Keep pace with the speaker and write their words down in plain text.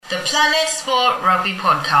the Planet Sport Rugby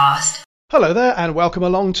Podcast. Hello there and welcome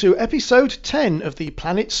along to episode 10 of the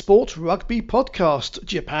Planet Sport Rugby Podcast,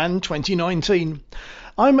 Japan 2019.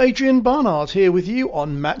 I'm Adrian Barnard here with you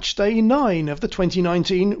on match day 9 of the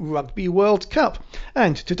 2019 Rugby World Cup,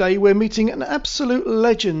 and today we're meeting an absolute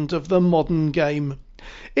legend of the modern game.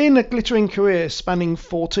 In a glittering career spanning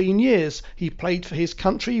 14 years, he played for his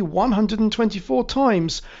country 124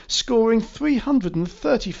 times, scoring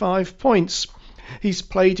 335 points. He's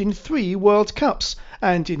played in 3 World Cups,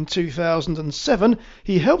 and in 2007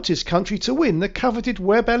 he helped his country to win the coveted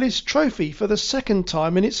Webb Ellis Trophy for the second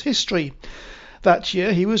time in its history. That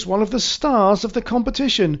year he was one of the stars of the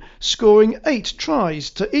competition, scoring 8 tries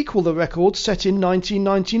to equal the record set in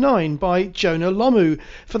 1999 by Jonah Lomu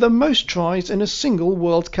for the most tries in a single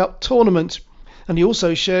World Cup tournament. And he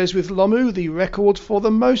also shares with Lomu the record for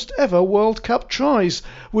the most ever World Cup tries,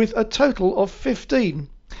 with a total of 15.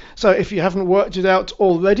 So if you haven't worked it out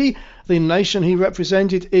already, the nation he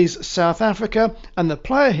represented is South Africa, and the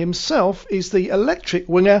player himself is the electric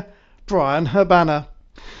winger Bryan Habana.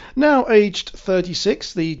 Now aged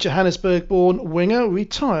 36, the Johannesburg-born winger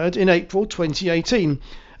retired in April 2018,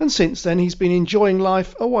 and since then he's been enjoying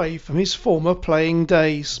life away from his former playing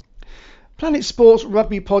days. Planet Sport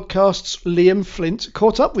Rugby Podcast's Liam Flint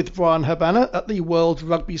caught up with Bryan Habana at the World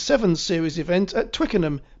Rugby Sevens Series event at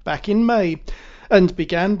Twickenham back in May, and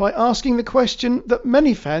began by asking the question that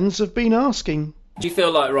many fans have been asking. Do you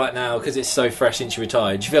feel like right now, because it's so fresh since you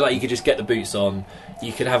retired, do you feel like you could just get the boots on,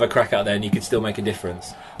 you could have a crack out there and you could still make a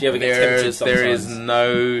difference? Do you ever get tempted sometimes? There is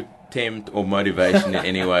no tempt or motivation in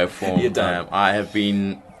any way or form. I have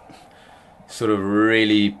been sort of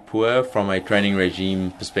really poor from a training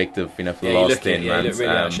regime perspective, for the last 10 months. You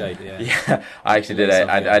look really out of shape, I actually did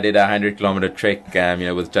I did a 100-kilometer trek,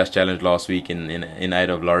 with Just Challenge last week in aid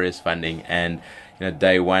of Laureus funding, and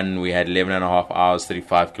day one we had 11 and a half hours,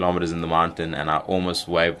 35 kilometers in the mountain, and I almost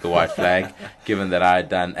waved the white flag, given that I had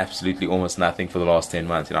done absolutely almost nothing for the last 10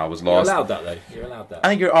 months. I was lost. You're allowed that, though. You're allowed that. I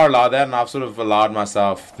think you are allowed that, and I've sort of allowed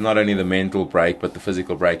myself not only the mental break, but the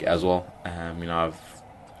physical break as well.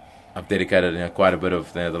 I've dedicated quite a bit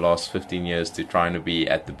of the last 15 years to trying to be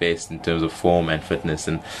at the best in terms of form and fitness,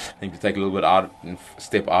 and I think to take a little bit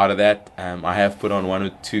step out of that, I have put on 1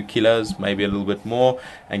 or 2 kilos, maybe a little bit more,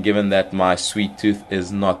 and given that my sweet tooth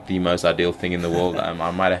is not the most ideal thing in the world,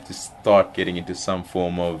 I might have to start getting into some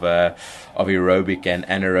form of aerobic and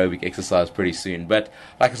anaerobic exercise pretty soon. But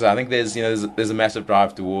like I said, I think there's a massive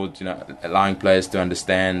drive towards allowing players to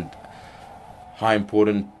understand how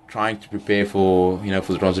important trying to prepare for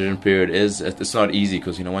the transition period is. It's not easy,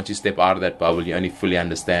 because once you step out of that bubble, you only fully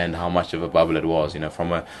understand how much of a bubble it was,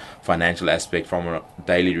 from a financial aspect, from a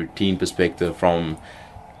daily routine perspective, from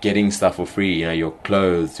getting stuff for free, your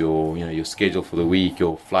clothes, your schedule for the week,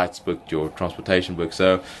 your flights booked, your transportation booked.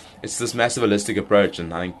 So it's this massive holistic approach,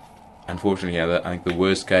 and I think unfortunately, I think the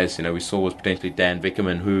worst case we saw was potentially Dan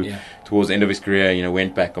Vickerman, who towards the end of his career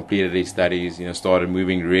went back, completed his studies, started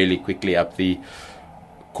moving really quickly up the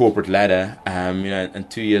corporate ladder, and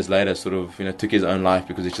 2 years later sort of took his own life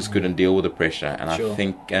because he just couldn't deal with the pressure. And I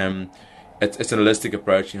think it's an holistic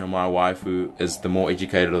approach. My wife, who is the more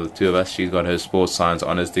educated of the two of us, she's got her sports science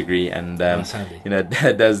honours degree, and does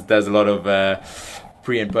a lot of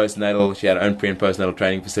pre and postnatal. She had her own pre and postnatal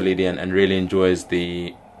training facility, and really enjoys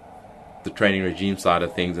the training regime side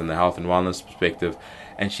of things and the health and wellness perspective.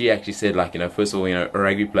 And she actually said, first of all,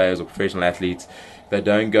 rugby players or professional athletes, they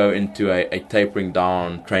don't go into a tapering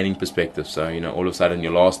down training perspective. So, all of a sudden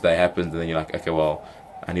your last day happens, and then you're like, okay, well,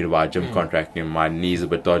 I need to buy a gym contract. My knee's a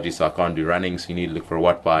bit dodgy, so I can't do running. So you need to look for a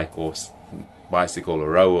watt bike or bicycle or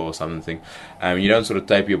rower or something. You don't sort of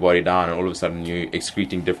taper your body down, and all of a sudden you're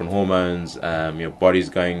excreting different hormones. Your body's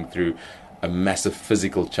going through a massive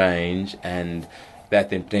physical change, and that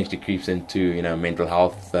then potentially creeps into mental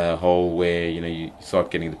health hole, where you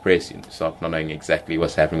start getting depressed, you start not knowing exactly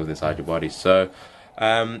what's happening with inside your body. So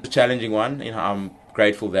it's a challenging one. I'm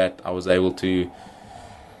grateful that I was able to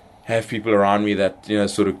have people around me that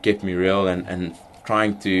sort of kept me real, and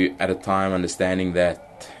trying to, at a time, understanding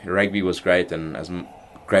that rugby was great, and as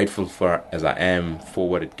grateful as I am for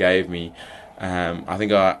what it gave me. I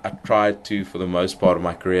think I tried to, for the most part of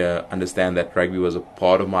my career, understand that rugby was a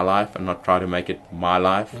part of my life and not try to make it my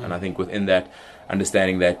life. And I think within that,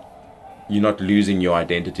 understanding that you're not losing your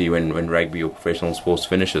identity when rugby or professional sports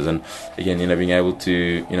finishes. And again, being able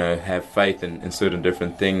to have faith in certain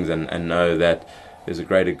different things, and know that there's a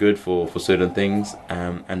greater good for certain things,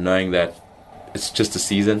 and knowing that it's just a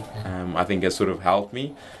season, I think has sort of helped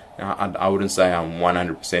me. I wouldn't say I'm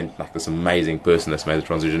 100% like this amazing person that's made the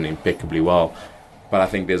transition impeccably well, but I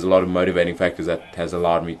think there's a lot of motivating factors that has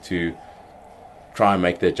allowed me to try and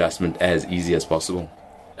make the adjustment as easy as possible.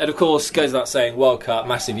 And of course, goes without saying, World Cup,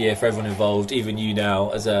 massive year for everyone involved, even you now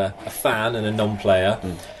as a fan and a non-player.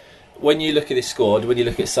 When you look at this squad, when you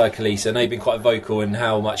look at Sai Kalisa, I know you've been quite vocal in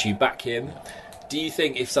how much you back him. Do you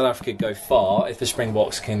think if South Africa go far, if the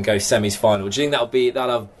Springboks can go semis-final, do you think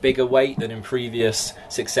that'll have bigger weight than in previous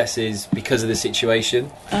successes because of the situation?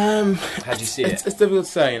 How do you see it? It's difficult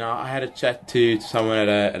to say. I had a chat to someone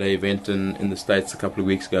at an event in the States a couple of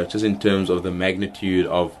weeks ago, just in terms of the magnitude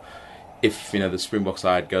of if the Springbok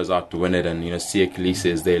side goes out to win it, and Sia Kalisa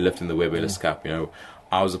is there lifting the Webb Ellis Cup.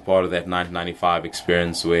 I was a part of that 1995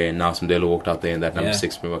 experience where Nelson Mandela walked out there in that number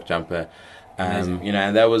 6 Springbok jumper. And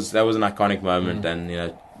that was an iconic moment, and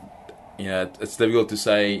it's difficult to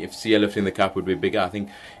say if Sia lifting the cup would be bigger. I think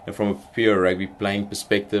from a pure rugby playing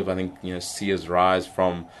perspective, I think Sia's rise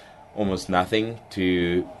from almost nothing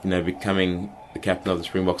to becoming the captain of the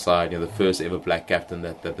Springbok side, the first ever black captain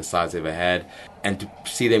that the side's ever had, and to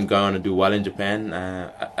see them go on and do well in Japan,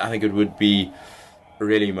 I think it would be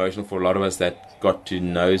really emotional for a lot of us that got to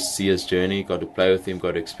know Sia's journey, got to play with him,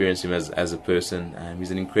 got to experience him as a person.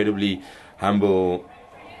 He's an incredibly humble,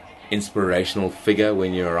 inspirational figure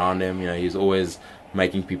when you're around him. He's always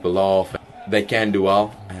making people laugh. They can do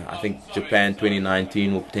well. I think Japan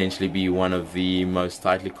 2019 will potentially be one of the most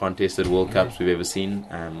tightly contested World Cups we've ever seen.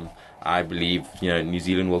 I believe New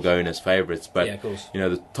Zealand will go in as favourites, but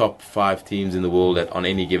the top 5 teams in the world that on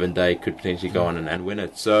any given day could potentially go on and win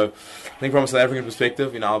it. So I think from a South African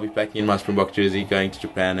perspective, I'll be packing in my Springbok jersey, going to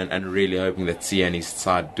Japan and really hoping that Sia and his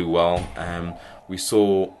side do well. We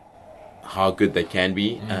saw how good they can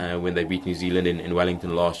be when they beat New Zealand in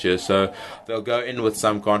Wellington last year. So they'll go in with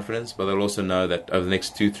some confidence, but they'll also know that over the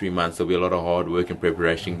next 2-3 months there'll be a lot of hard work and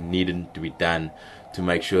preparation needed to be done to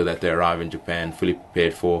make sure that they arrive in Japan fully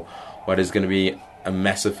prepared for what is going to be a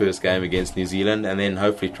massive first game against New Zealand, and then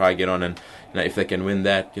hopefully try get on and if they can win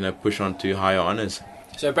that, push on to higher honours.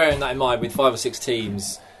 So bearing that in mind, with 5 or 6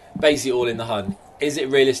 teams basically all in the hunt, is it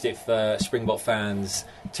realistic for Springbok fans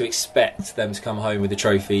to expect them to come home with the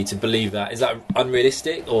trophy, to believe that? Is that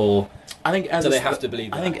unrealistic, or do they have to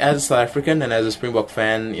believe that? I think as a South African and as a Springbok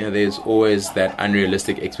fan, there's always that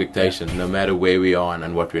unrealistic expectation, no matter where we are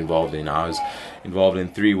and what we're involved in. I was involved in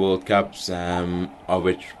 3 World Cups, of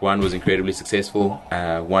which one was incredibly successful.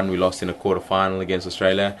 One we lost in a quarter-final against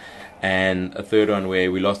Australia, and a third one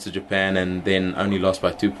where we lost to Japan and then only lost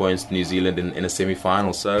by 2 points to New Zealand in a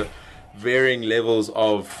semi-final. So varying levels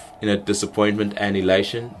of disappointment and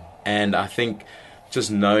elation, and I think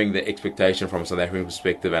just knowing the expectation from a South African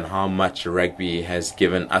perspective and how much rugby has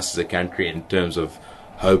given us as a country in terms of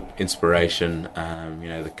hope, inspiration,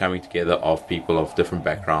 the coming together of people of different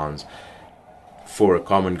backgrounds for a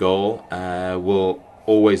common goal will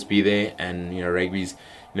always be there. And rugby's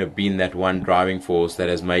been that one driving force that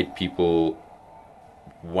has made people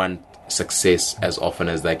want success as often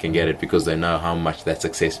as they can get it, because they know how much that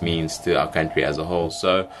success means to our country as a whole.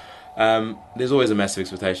 So there's always a massive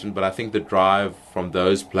expectation, but I think the drive from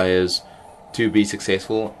those players to be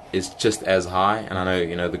successful is just as high. And I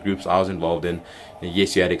know the groups I was involved in,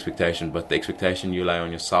 yes, you had expectation, but the expectation you lay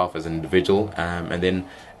on yourself as an individual, and then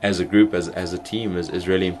as a group, as a team, is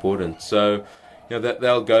really important. So that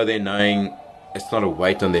they'll go there knowing it's not a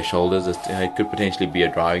weight on their shoulders. It could potentially be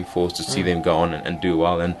a driving force to see them go on and do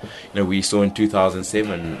well. And we saw in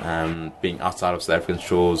 2007, being outside of South African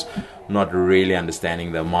shores, not really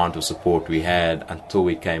understanding the amount of support we had until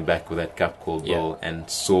we came back with that cup called Bill and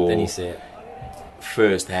saw then you see it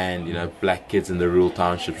firsthand, black kids in the rural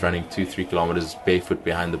townships running 2-3 kilometers barefoot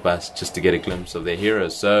behind the bus just to get a glimpse of their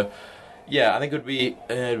heroes. So I think it'd be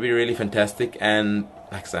really fantastic. And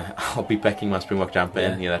like I say, I'll be packing my Springbok jumper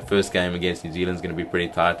in. That first game against New Zealand is going to be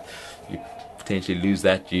pretty tight. You potentially lose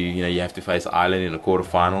that, you have to face Ireland in a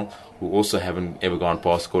quarter-final, who also haven't ever gone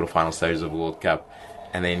past quarter-final stages of a World Cup.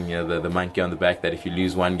 And then the monkey on the back that if you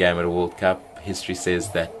lose one game at a World Cup, history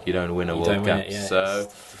says that you don't win a World Cup. So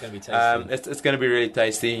it's going to be tasty. It's going to be really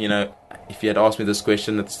tasty. If you had asked me this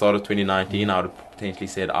question at the start of 2019, I would have potentially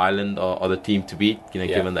said Ireland are the team to beat,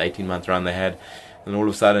 given the 18-month run they had. And all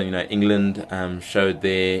of a sudden, England showed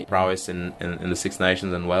their prowess in the Six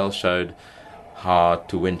Nations, and Wales showed how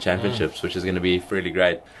to win championships, which is going to be really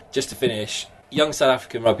great. Just to finish, young South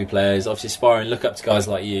African rugby players, obviously aspiring, look up to guys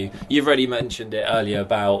like you. You've already mentioned it earlier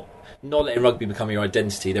about not letting rugby become your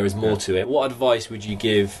identity. There is more to it. What advice would you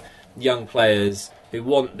give young players who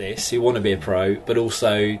want this, who want to be a pro, but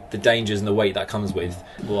also the dangers and the weight that comes with?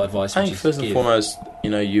 What advice would you give? I think first and foremost,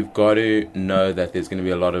 you've got to know that there's going to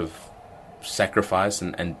be a lot of sacrifice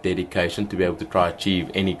and dedication to be able to try achieve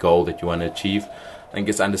any goal that you want to achieve. I think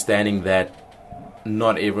it's understanding that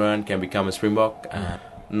not everyone can become a Springbok.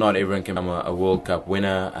 not everyone can become a World Cup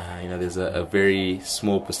winner. There's a very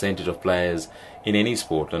small percentage of players in any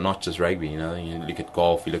sport, and not just rugby. You look at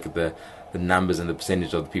golf, you look at the numbers and the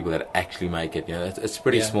percentage of the people that actually make it. It's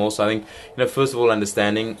pretty small. So I think, first of all,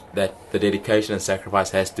 understanding that the dedication and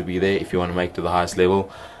sacrifice has to be there if you want to make it to the highest level.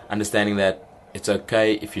 Understanding that it's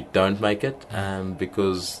okay if you don't make it,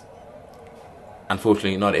 because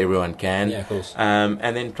unfortunately not everyone can. Yeah, of course.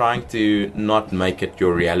 And then trying to not make it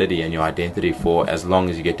your reality and your identity for as long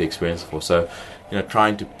as you get to experience it for. So,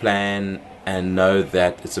 trying to plan and know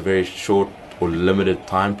that it's a very short or limited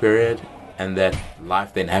time period, and that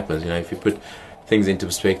life then happens. If you put things into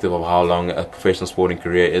perspective of how long a professional sporting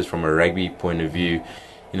career is from a rugby point of view,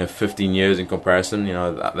 15 years in comparison,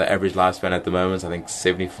 the average lifespan at the moment is I think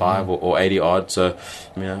 75 or 80 odd. So,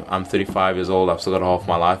 I'm 35 years old. I've still got half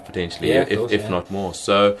my life potentially, if not more.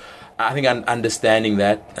 So, I think understanding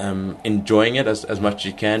that, enjoying it as much as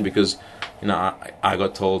you can, because I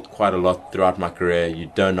got told quite a lot throughout my career,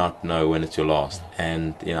 you do not know when it's your last.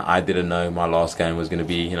 And I didn't know my last game was going to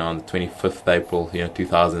be on the 25th of April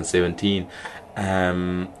 2017,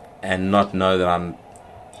 and not know that I'm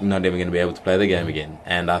not even going to be able to play the game again.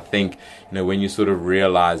 And I think when you sort of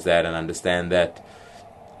realize that and understand that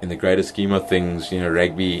in the greater scheme of things,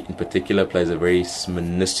 rugby in particular plays a very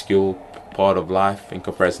minuscule part of life in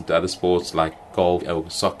comparison to other sports like golf or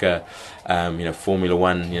soccer, Formula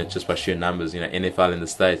One, just by sheer numbers, NFL in the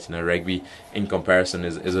States, rugby in comparison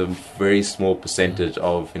is a very small percentage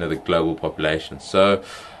of the global population. So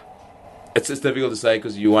it's difficult to say,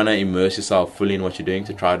 because you want to immerse yourself fully in what you're doing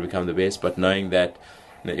to try to become the best, but knowing that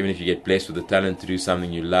even if you get blessed with the talent to do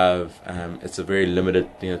something you love, it's a very limited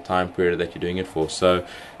time period that you're doing it for. So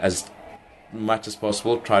as much as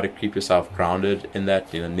possible, try to keep yourself grounded in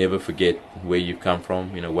that. Never forget where you've come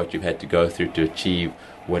from, what you've had to go through to achieve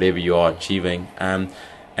whatever you are achieving, and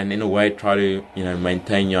in a way try to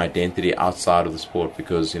maintain your identity outside of the sport,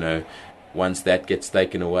 because once that gets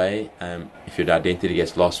taken away, if your identity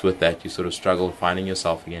gets lost with that, you sort of struggle finding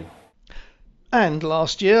yourself again. And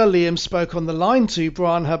last year, Liam spoke on the line to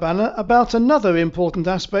Bryan Habana about another important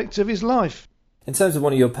aspect of his life. In terms of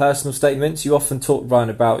one of your personal statements, you often talk, Bryan,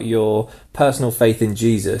 about your personal faith in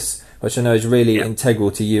Jesus, which I know is really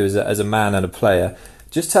integral to you as a man and a player.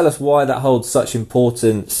 Just tell us why that holds such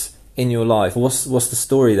importance in your life. What's the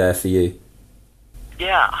story there for you?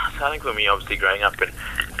 Yeah, so I think for me, obviously growing up in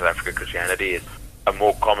South Africa, Christianity is a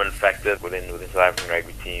more common factor within South African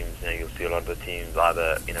rugby teams. You'll see a lot of the teams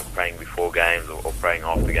either praying before games or praying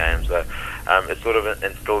after games. So it's sort of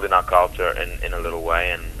instilled in our culture in a little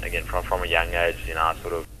way. And again, from a young age, I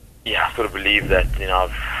sort of believe that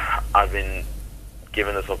I've been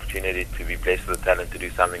given this opportunity to be blessed with the talent to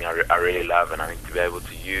do something I really love, and I think to be able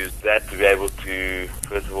to use that to be able to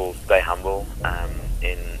first of all stay humble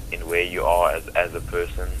in where you are as a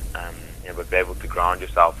person. But be able to ground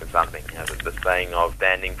yourself in something. The saying of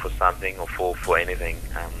standing for something or for anything.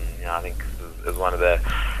 I think is one of the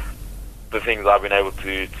things I've been able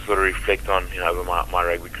to sort of reflect on, over my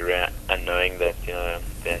rugby career, and knowing that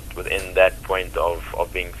that within that point of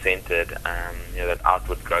being centered, that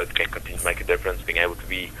outward growth can continue to make a difference. Being able to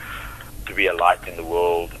be a light in the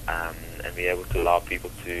world, and be able to allow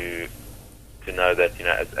people to know that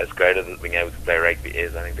as great as being able to play rugby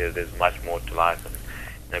is, I think there's much more to life.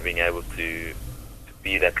 And being able to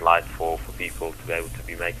be that light for people, to be able to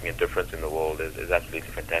be making a difference in the world is absolutely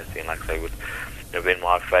fantastic. And like I say, within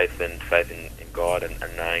my faith in God, and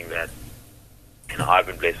knowing that I've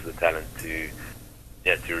been blessed with the talent to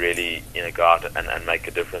really go out and make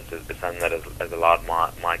a difference is something that has allowed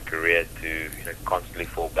my career to constantly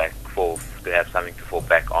to have something to fall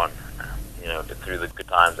back on, through the good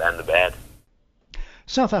times and the bad.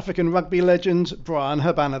 South African rugby legend Bryan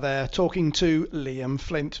Habana there, talking to Liam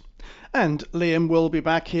Flint. And Liam will be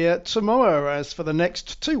back here tomorrow, as for the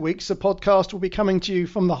next 2 weeks the podcast will be coming to you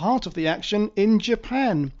from the heart of the action in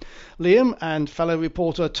Japan. Liam and fellow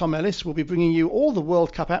reporter Tom Ellis will be bringing you all the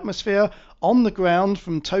World Cup atmosphere on the ground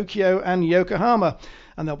from Tokyo and Yokohama,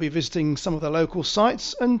 and they'll be visiting some of the local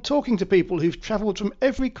sites and talking to people who've travelled from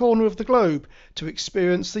every corner of the globe to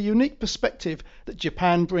experience the unique perspective that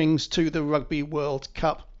Japan brings to the Rugby World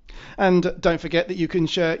Cup. And don't forget that you can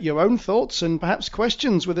share your own thoughts and perhaps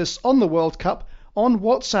questions with us on the World Cup on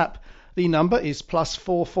WhatsApp. The number is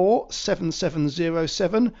 +44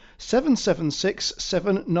 7707 776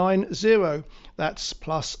 790. That's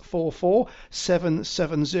 +44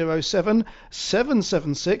 7707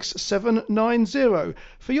 776 790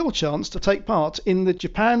 for your chance to take part in the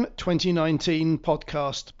Japan 2019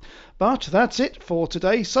 podcast. But that's it for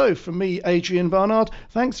today. So from me, Adrian Barnard,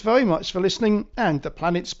 thanks very much for listening. And the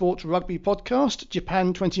Planet Sport Rugby podcast,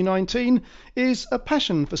 Japan 2019, is a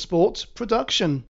Passion for Sport production.